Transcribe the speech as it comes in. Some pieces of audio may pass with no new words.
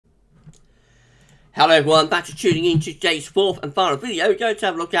Hello everyone, back to tuning in to today's fourth and final video. We're going to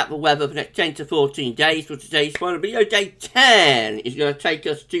have a look at the weather for the next 10 to 14 days. For today's final video, day 10 is going to take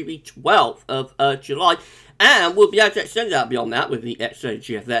us to the 12th of July. And we'll be able to extend that beyond that with the extra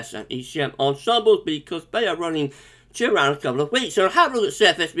GFS and ECM ensembles because they are running to around a couple of weeks. So I'll have a look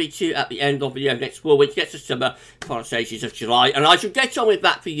at CFSB2 at the end of the next 4 weeks, gets us to the final stages of July. And I shall get on with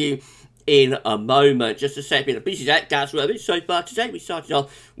that for you in a moment. Just to say, it's been a busy day at GavsWeatherVids so far today. We started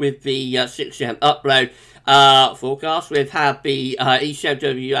off with the 6 a.m. upload forecast. We've had the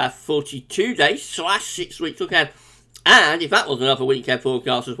ECM 42 days / 6 weeks look ahead. And if that was another weekend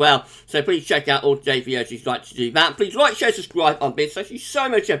forecast as well. So please check out all today's videos if you'd like to do that. Please like, share, subscribe on this. Thank you so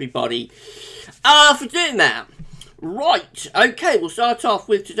much, everybody, for doing that. Right, okay, we'll start off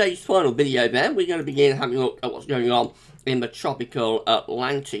with today's final video then. We're going to begin having a look at what's going on in the tropical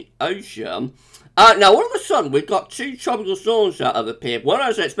Atlantic Ocean. Now, all of a sudden, we've got 2 tropical storms that have appeared. One I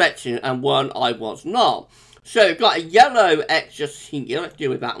was expecting and one I was not. So, we've got a yellow X just here. Let's deal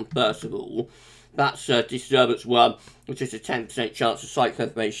with that one first of all. That's disturbance 1, which is a 10% chance of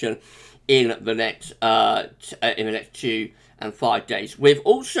cyclone formation in the next 2 and 5 days. We've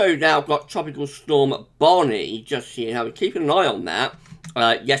also now got Tropical Storm Bonnie just here. Now, we're keeping an eye on that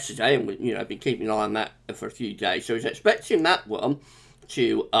yesterday, and we've been keeping an eye on that for a few days. So, he's expecting that one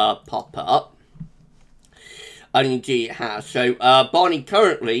to pop up. And indeed it has. So, Bonnie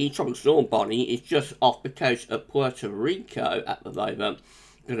currently, Tropical Storm Bonnie, is just off the coast of Puerto Rico at the moment.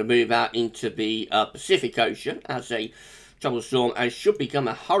 Going to move out into the Pacific Ocean as a tropical storm and should become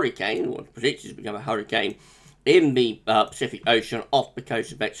a hurricane, or predicted to become a hurricane in the Pacific Ocean off the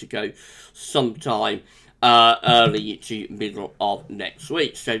coast of Mexico sometime early to middle of next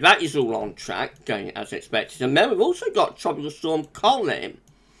week. So that is all on track, going as expected. And then we've also got Tropical Storm Colin,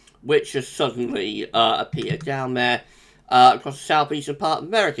 which has suddenly appeared down there across the southeastern part of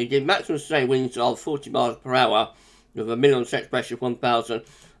America. Giving maximum sustained winds of 40 miles per hour with a minimum set pressure of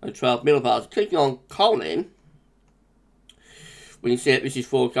 1,012 millibars. Clicking on Colin, we can see that this is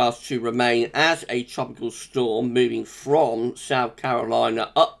forecast to remain as a tropical storm moving from South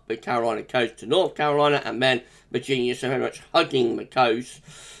Carolina up the Carolina coast to North Carolina and then Virginia, so very much hugging the coast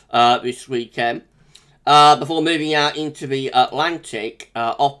this weekend. Before moving out into the Atlantic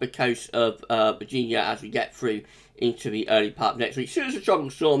off the coast of Virginia as we get through into the early part of next week. As soon as a tropical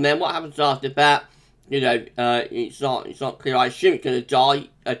storm, then what happens after that? It's not clear. I assume it's going to die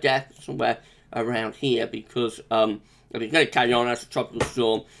a death somewhere around here because if it's going to carry on as a tropical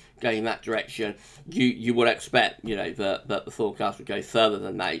storm going in that direction, you would expect, that the forecast would go further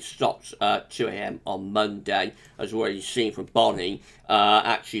than that. It stops 2 a.m. on Monday, as we've already seen from Bonnie.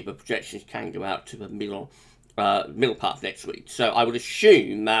 Actually, the projections can go out to the middle part of next week. So I would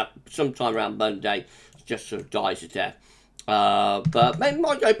assume that sometime around Monday, it just sort of dies a death. But maybe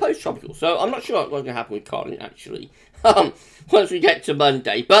might go post-tropical, so I'm not sure what's going to happen with Colin, actually, once we get to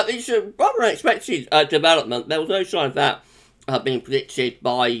Monday. But it's a rather unexpected development. There was no sign of that being predicted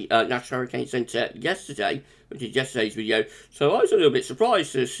by National Hurricane Center yesterday, which is yesterday's video, so I was a little bit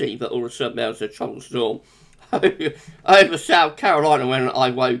surprised to see that all of a sudden there was a tropical storm over South Carolina when I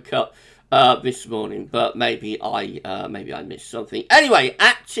woke up this morning, but maybe I missed something. Anyway,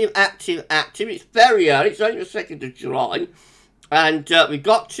 active. It's very early. It's only the 2nd of July. And we've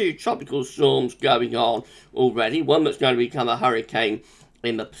got 2 tropical storms going on already. One that's going to become a hurricane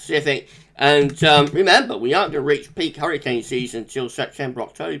in the Pacific. And remember, we aren't going to reach peak hurricane season until September,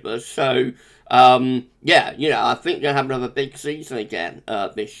 October. So, yeah, I think we're going to have another big season again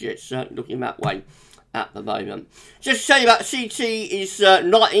this year. It's certainly looking that way at the moment. Just to tell you about CT is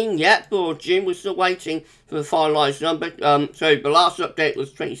not in yet for June. We're still waiting for the finalised number. So the last update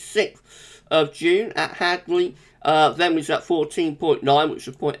was 26th of June at Hadley. Then was at 14.9, which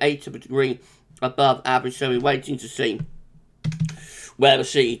was 0.8 of a degree above average. So we're waiting to see where the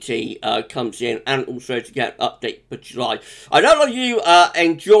CET comes in, and also to get an update for July. I know a lot of you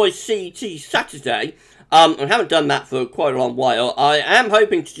enjoy CET Saturday. I haven't done that for quite a long while. I am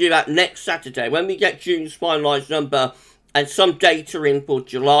hoping to do that next Saturday. When we get June's finalised number and some data in for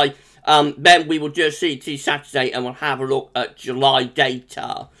July, then we will do a CET Saturday and we'll have a look at July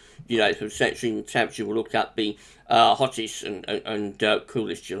data. For century temperature, we'll look at the hottest and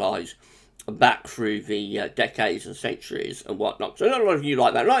coolest Julys back through the decades and centuries and whatnot. So not a lot of you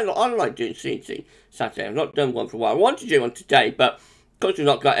like that. I like doing CET Saturday. I've not done one for a while. I want to do one today, but because we've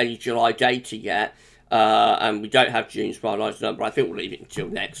not got any July data yet, and we don't have June's finalised number, I think we'll leave it until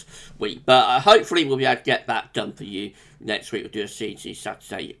next week. But hopefully we'll be able to get that done for you next week. We'll do a CET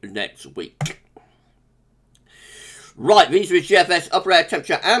Saturday next week. Right, these are the GFS upper air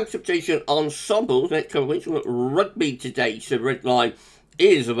temperature and precipitation ensembles. Next couple of weeks, we'll look at rugby today. So red line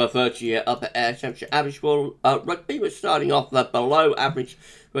is of a 30-year upper air temperature average for rugby. We're starting off below average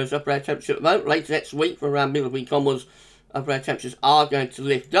for its upper air temperature at the moment. Later next week, from around middle of the week onwards, upper air temperatures are going to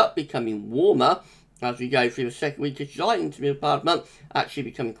lift up, becoming warmer as we go through the second week of July into the middle part of the month. Actually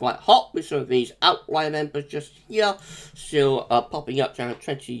becoming quite hot with some of these outlier members just here, still popping up down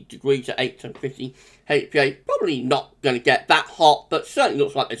 20 degrees at 8 to 50 HPA. Probably not going to get that hot, but certainly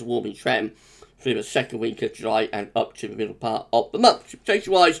looks like there's a warming trend through the second week of July and up to the middle part of the month.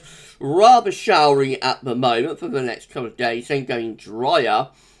 Precipitation-wise, rather showery at the moment for the next couple of days, then going drier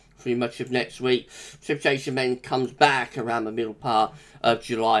through much of next week. Precipitation then comes back around the middle part of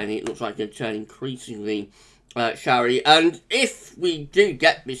July, and it looks like it's turning increasingly showery. And if we do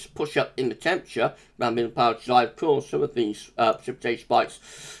get this push up in the temperature around the middle part of July, of course, some of these precipitation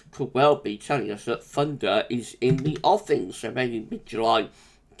spikes could well be telling us that thunder is in the offing. So maybe mid-July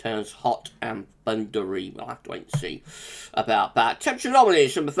turns hot and thundery. We'll have to wait and see about that. Temperature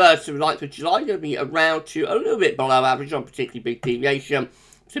anomalies from the 3rd to the 9th of July are going to be around to a little bit below average on particularly big deviation.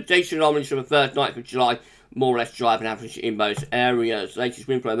 Precipitation anomalies from the 3rd, 9th of July, more or less dry and average in most areas. Latest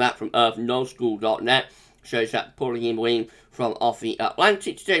wind flow map from earthnullschool.net shows that pulling in wind from off the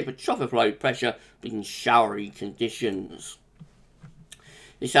Atlantic today, but trough low pressure being showery conditions.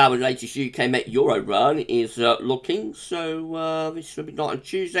 This hour, the latest UK Met Euro run is looking, so this will be night on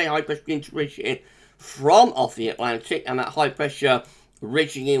Tuesday. High pressure begins to ridge in from off the Atlantic, and that high pressure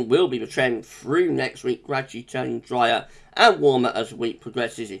ridging in will be the trend through next week, gradually turning drier and warmer as the week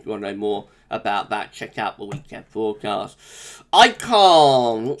progresses. If you want to know more about that, check out the weekend forecast.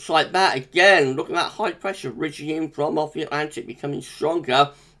 Icon looks like that again. Look at that high pressure ridging in from off the Atlantic, becoming stronger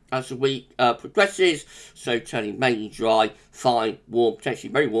as the week progresses, so turning mainly dry, fine, warm,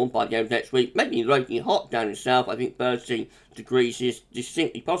 potentially very warm by the end of next week. Maybe locally hot down in the south. I think 30 degrees is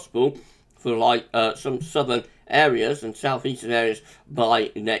distinctly possible for like some southern areas and southeastern areas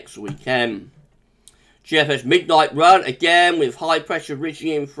by next weekend. GFS midnight run again with high pressure ridging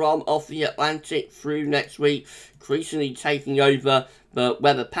in from off the Atlantic through next week, increasingly taking over the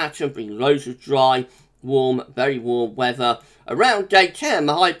weather pattern, bringing loads of dry, warm, very warm weather. Around day 10,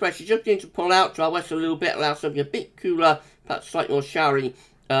 the high pressure just begins to pull out to our west a little bit, allow something a bit cooler, perhaps slightly more showery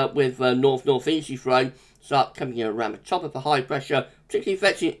with north-northeasterly flow start coming in around the top of the high pressure, particularly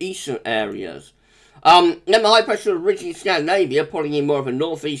affecting eastern areas. Then the high pressure originally Scandinavia, pulling in more of a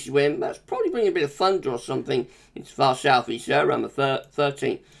northeasterly wind. That's probably bringing a bit of thunder or something into far southeast there around the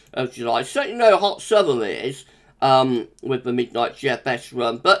 13th of July. Certainly no hot southerlies with the midnight GFS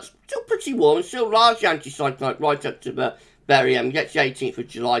run, but still pretty warm and still large anticyclonic right up to the very end. We get to the 18th of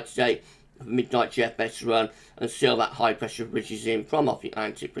July today for the midnight GFS run, and still that high pressure ridges in from off the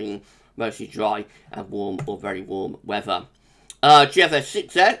Atlantic, bringing mostly dry and warm or very warm weather. GFS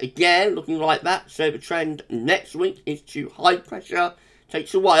 6Z, again, looking like that. So the trend next week is to high pressure.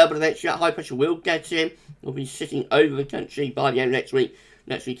 Takes a while, but eventually that high pressure will get in. We'll be sitting over the country by the end of next week.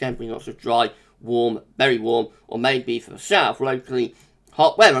 Next weekend, bring lots of dry, warm, very warm, or maybe for the south, locally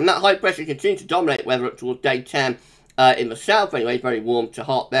hot weather. And that high pressure continues to dominate weather up towards day 10 in the south anyway. Very warm to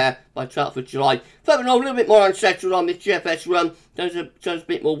hot there by 12th of July. Further north, a little bit more unsettled on this GFS run. Turns a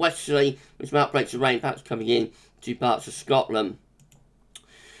bit more westerly, with some outbreaks of rain perhaps coming in to parts of Scotland.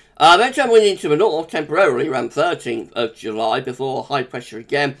 Then turn wind into the north temporarily around 13th of July before high pressure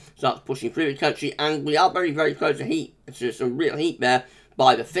again starts pushing through the country, and we are very, very close to heat. So some real heat there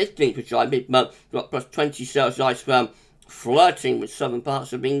by the 15th of July, mid-month. We've got plus 20 Celsius ice firm flirting with southern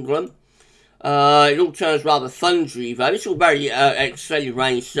parts of England. It all turns rather thundery though. It's all very extended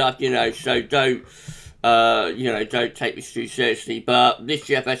range stuff, you know, so don't take this too seriously. But this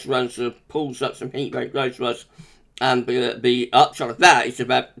GFS run sort of pulls up some heat very close to us, and the upshot of that is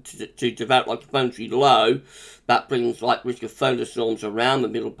to develop like a thundery low that brings like risk of thunderstorms around the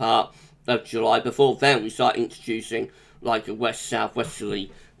middle part of July. Before then, we start introducing like a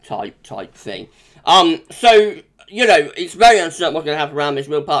west-southwesterly type thing. So, you know, it's very uncertain what's going to happen around this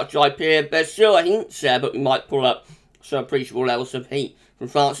middle part of July period. There's still a hint there, but we might pull up some appreciable levels of heat from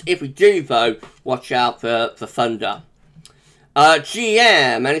France. If we do, though, watch out for thunder.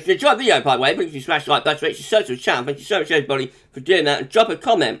 GM, and if you enjoyed the video, by the way, please smash the like button, make sure to the channel. Thank you so much, everybody, for doing that, and drop a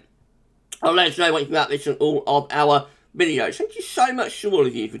comment. I'll let us know what you think about this and all of our videos. Thank you so much to all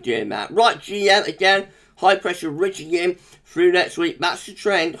of you for doing that. Right, GM, again, high pressure ridging in through next week. That's the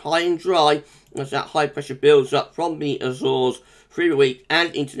trend, high and dry, as that high pressure builds up from the Azores through the week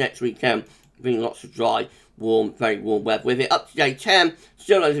and into next weekend, bringing lots of dry, warm, very warm weather with it. Up to day 10,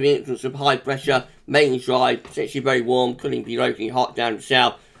 still under the influence of high pressure, mainly dry, potentially very warm, couldn't be locally hot down the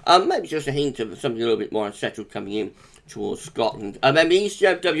south. Maybe just a hint of something a little bit more unsettled coming in towards Scotland. And then the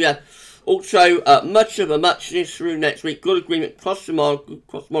ECM Also, much of a muchness through next week. Good agreement,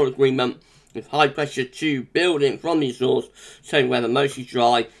 cross-model agreement with high pressure to build in from the Azores. Same weather, mostly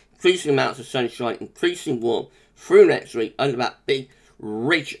dry, increasing amounts of sunshine, increasing warm through next week under that big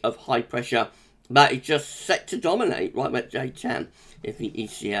ridge of high pressure that is just set to dominate right at day 10 if the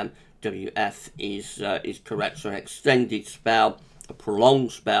ECM WF is correct. So an extended spell, a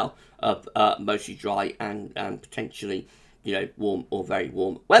prolonged spell of mostly dry and potentially, you know, warm or very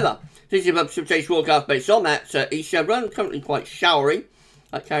warm weather. This is a precipitation forecast based on that ECM run, currently quite showery.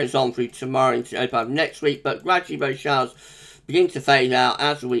 That carries on through tomorrow into open up next week, but gradually those showers begin to fade out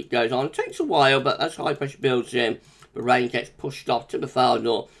as the week goes on. It takes a while, but as high pressure builds in, the rain gets pushed off to the far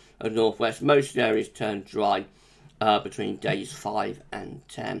north and northwest. Most areas turn dry between days 5 and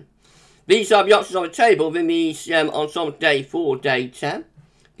 10. These are the options on the table within the ECM ensemble day 4, day 10.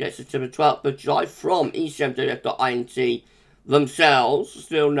 Gets us to the 12th of July from ECMWF.int themselves.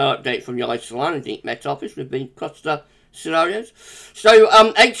 Still no update from the Icelandic Met Office with the cluster scenarios. So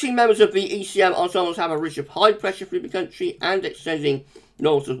 18 members of the ECM ensembles have a ridge of high pressure through the country and extending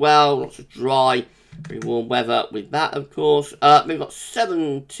north as well. Lots of dry, very warm weather with that, of course. We've got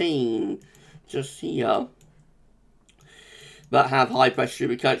 17 just here that have high pressure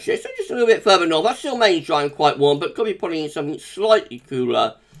through the country. So just a little bit further north. That's still mainly dry and quite warm, but could be putting in something slightly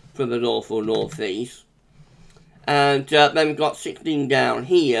cooler from the north or northeast. And then we've got 16 down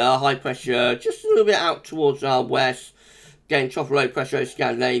here, high pressure just a little bit out towards our west. Again, trough low pressure over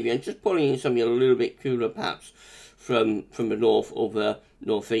Scandinavian, just putting in something a little bit cooler perhaps from the north or the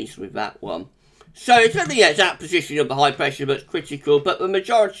northeast with that one. So it's not the exact position of the high pressure that's critical, but the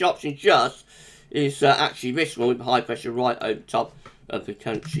majority option just is actually this one with the high pressure right over top of the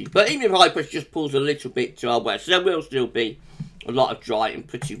country. But even if high pressure just pulls a little bit to our west, there will still be a lot of dry and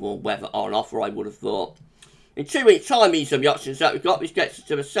pretty warm weather on offer, I would have thought. In 2 weeks' time, these are the options that we've got. This gets us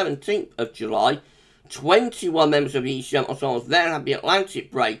to the 17th of July. 21 members of the ECM ensembles then have the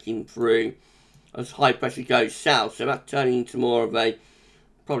Atlantic breaking through as high pressure goes south. So that's turning into more of a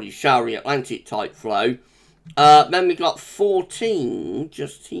probably showery Atlantic type flow. Then we've got 14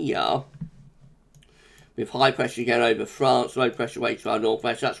 just here with high pressure again over France, low pressure way to our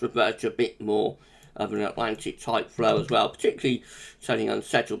northwest. That's reverted to a bit more of an Atlantic type flow as well, particularly turning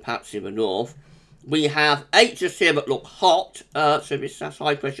unsettled perhaps in the north. We have 8 just here that look hot, so this has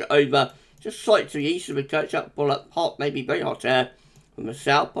high pressure over just slightly to the east of the coast, up pull up hot, maybe very hot air from the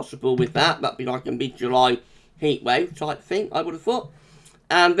south, possible with that. That'd be like a mid-July heat wave type thing, I would have thought.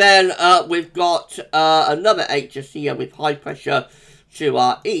 And then we've got another 8 just here with high pressure to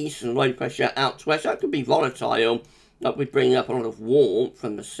our east and low pressure out to west. That could be volatile, that would bring up a lot of warmth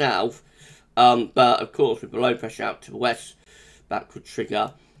from the south. But of course, with the low pressure out to the west, that could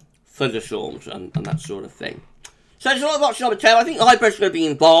trigger thunderstorms and that sort of thing. So there's a lot of options on the table. I think the high pressure is going to be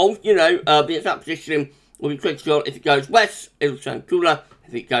involved. You know, the exact position will be critical. If it goes west, it'll turn cooler.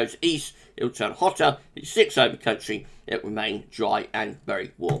 If it goes east, it'll turn hotter. If it sits over the country, it'll remain dry and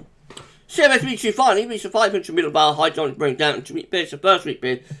very warm. CMS finally reached the 500 middle bar high dominant bring down to week period. So first week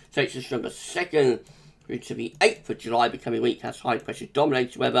period takes us from the 2nd through to the 8th of July. Becoming week has high pressure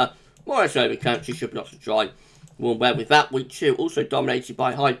dominated weather. More or less over the country, should be lots of dry, warm weather with that. Week 2 also dominated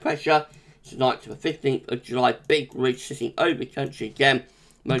by high pressure. Tonight to the 15th of July, big ridge sitting over the country again,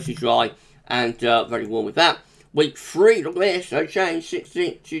 mostly dry and very warm with that. Week 3, look at this, no change,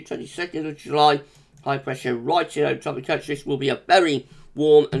 16th to 22nd of July, high pressure right in over top of the country. This will be a very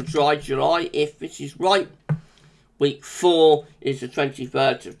warm and dry July if this is right. Week 4 is the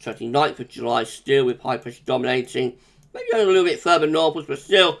 23rd to 29th of July, still with high pressure dominating, maybe going a little bit further northwards, but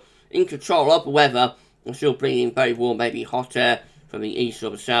still in control of the weather and still bringing very warm, maybe hot air from the east or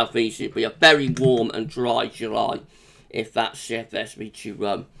the southeast. It'll be a very warm and dry July if that GFS V2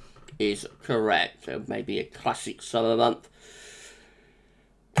 run is correct. So maybe a classic summer month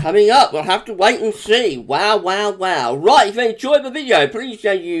coming up. We'll have to wait and see. Wow, wow, wow. Right, if you enjoyed the video, please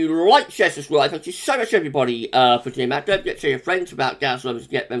you like, share, subscribe. Thank you so much, everybody, for doing that. Don't forget to tell your friends about GavsWeatherVids to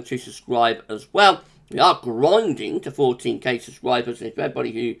get them to subscribe as well. We are grinding to 14k subscribers, and if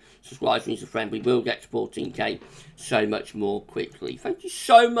everybody who subscribes needs a friend, we will get to 14k so much more quickly. Thank you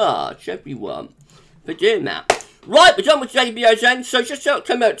so much, everyone, for doing that. Right, we're done with today's videos then, so just to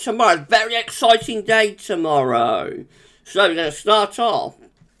come out tomorrow. Very exciting day tomorrow. So we're going to start off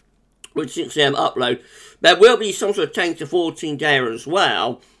with 6 AM upload. There will be some sort of 10 to 14 day as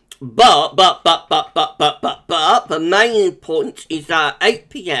well. But, the main point is that at 8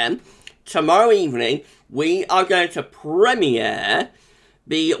 PM, tomorrow evening, we are going to premiere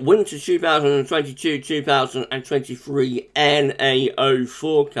the Winter 2022-2023 NAO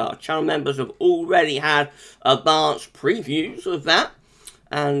forecast. Channel members have already had advanced previews of that.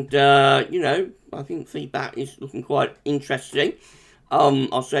 And, you know, I think feedback is looking quite interesting.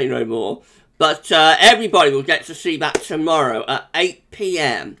 I'll say no more. But everybody will get to see that tomorrow at 8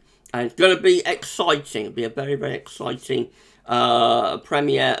 p.m. And it's going to be exciting. It'll be a very, very exciting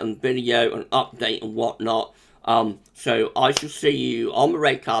premiere and video and update and whatnot. So I shall see you on the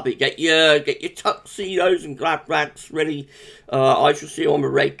red carpet. Get your tuxedos and glad rags ready. I shall see you on the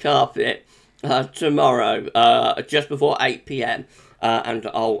red carpet tomorrow, just before 8 p.m. And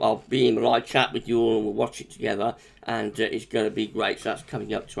I'll be in the live chat with you all, and we'll watch it together. And it's going to be great. So that's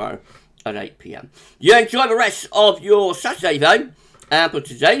coming up tomorrow at 8 p.m. You enjoy the rest of your Saturday, though. And for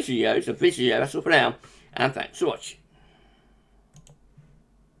today's video, it's a video. That's all for now. And thanks for watching.